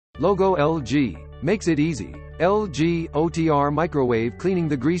Logo LG. Makes it easy. LG OTR microwave cleaning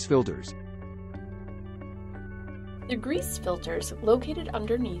the grease filters. The grease filters located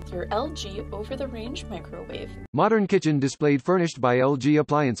underneath your LG over-the-range microwave Modern kitchen displayed furnished by LG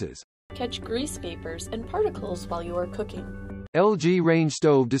appliances. catch grease vapors and particles while you are cooking. LG range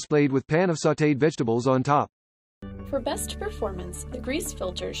stove displayed with pan of sautéed vegetables on top. For best performance, the grease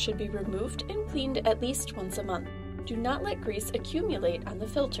filters should be removed and cleaned at least once a month. Do not let grease accumulate on the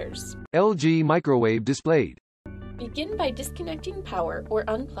filters. LG microwave displayed. Begin by disconnecting power or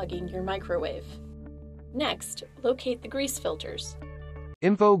unplugging your microwave. Next, locate the grease filters.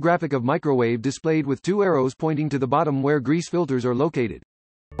 Infographic of microwave displayed with 2 arrows pointing to the bottom where grease filters are located.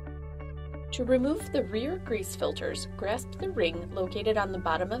 To remove the rear grease filters, grasp the ring located on the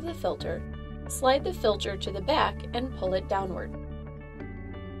bottom of the filter, slide the filter to the back and pull it downward.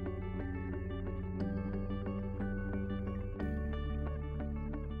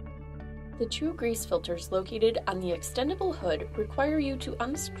 The 2 grease filters located on the extendable hood require you to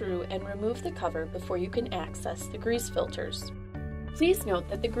unscrew and remove the cover before you can access the grease filters. Please note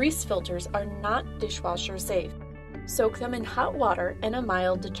that the grease filters are not dishwasher safe. Soak them in hot water and a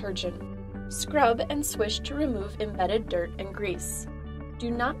mild detergent. Scrub and swish to remove embedded dirt and grease. Do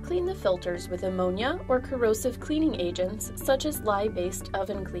not clean the filters with ammonia or corrosive cleaning agents such as lye-based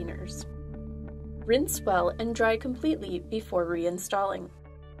oven cleaners. Rinse well and dry completely before reinstalling.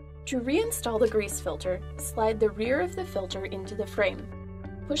 To reinstall the grease filter, slide the rear of the filter into the frame.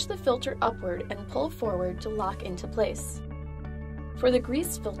 Push the filter upward and pull forward to lock into place. For the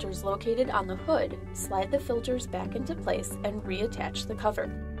grease filters located on the hood, slide the filters back into place and reattach the cover.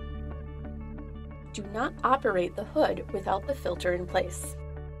 Do not operate the hood without the filter in place.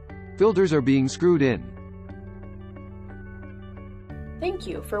 Filters are being screwed in. Thank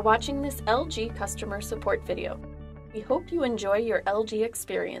you for watching this LG customer support video. We hope you enjoy your LG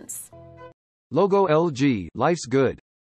experience. Logo LG. Life's good.